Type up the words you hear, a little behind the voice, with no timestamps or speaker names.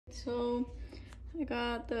So I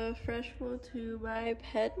got the Fresh Flow II by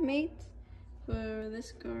Petmate for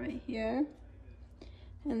this girl right here.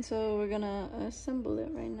 And so we're gonna assemble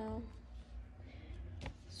it right now.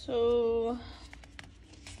 So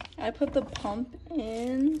I put the pump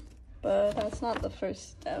in, but that's not the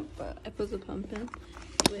first step. But I put the pump in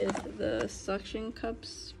with the suction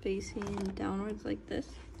cups facing downwards like this.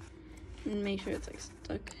 And make sure it's like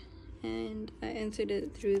stuck. And I inserted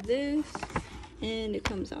it through this, and it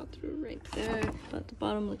comes out through right there. But the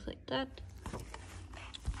bottom looks like that.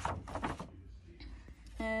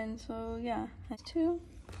 And so yeah, that's two.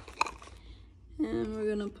 And we're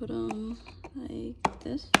gonna put them like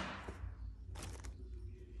this.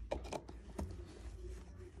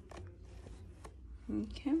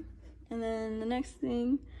 Okay. And then the next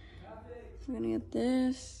thing, we're gonna get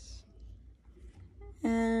this.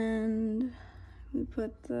 And we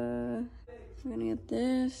put the, we're gonna get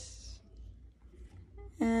this.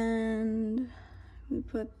 And we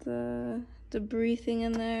put the debris thing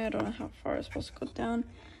in there. I don't know how far it's supposed to go down.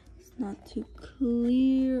 It's not too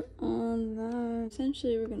clear on that.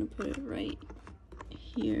 Essentially, we're gonna put it right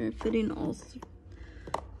here, fitting all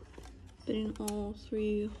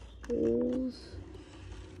three holes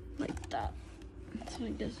like that. So I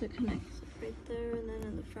guess it connects right there, and then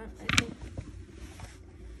in the front, I think.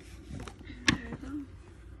 There we go.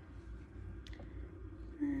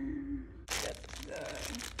 And get the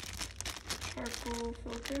charcoal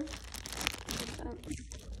filter.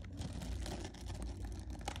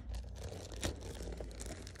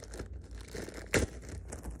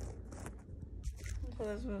 So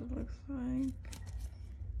that's what it looks like.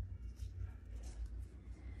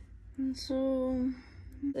 And so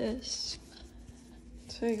this,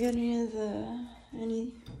 so you're getting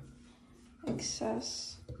any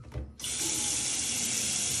excess.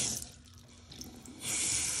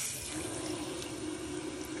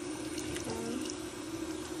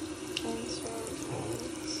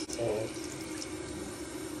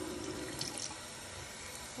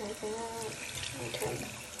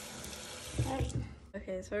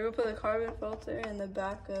 Okay, so we're gonna put the carbon filter in the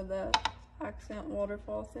back of the accent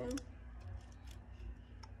waterfall thing.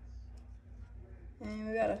 And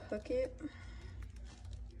we gotta hook it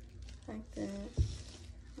like this,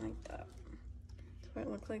 like that. So it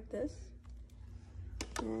looks like this.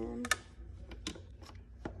 And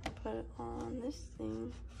put it on this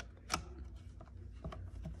thing.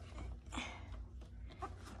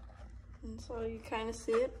 And so you kind of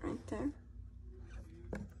see it right there.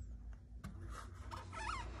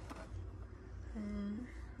 And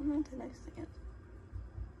I don't know what the next thing is.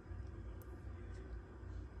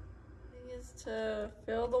 To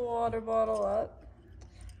fill the water bottle up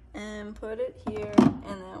and put it here, and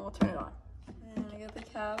then we'll turn it on. And I get the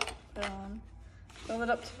cap, fill it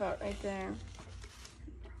up to about right there.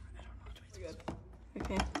 I don't know which way's good.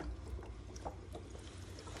 Okay.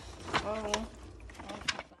 Oh.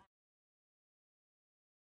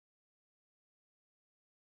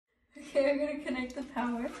 Okay, we're gonna connect the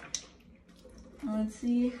power. Let's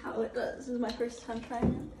see how it does. This is my first time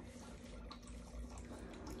trying it.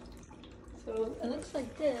 So it looks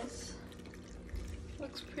like this.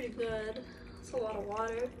 Looks pretty good. It's a lot of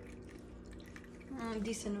water.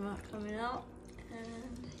 Decent amount coming out.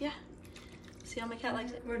 And yeah, see how my cat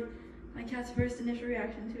likes it. My cat's first initial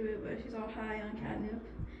reaction to it, but she's all high on catnip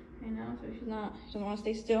right now, so she doesn't want to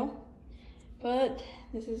stay still. But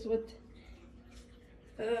this is what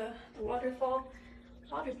the water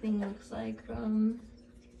thing looks like from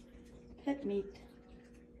Petmate.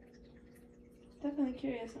 Definitely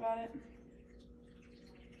curious about it.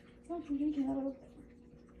 Oh, she's drinking a little bit.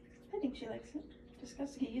 I think she likes it. Just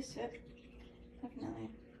has to get used to it. Definitely.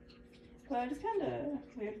 But it's kind of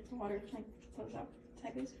weird. The water like flows out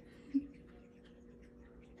sideways.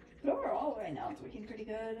 But overall, right now it's working pretty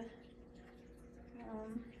good.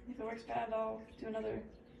 If it works bad, I'll do another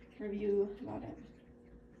review about it.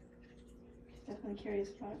 She's definitely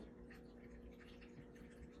curious about it.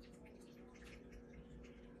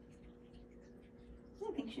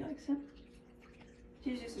 I think she likes it.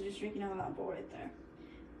 She's used to just drinking out of that bowl right there.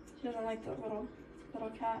 She doesn't like the little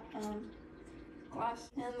cat glass.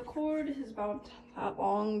 And the cord is about that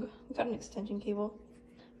long. We got an extension cable,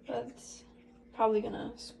 but it's probably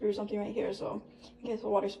gonna screw something right here, so in case the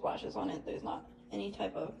water splashes on it, there's not any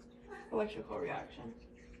type of electrical reaction.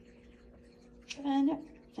 And yeah.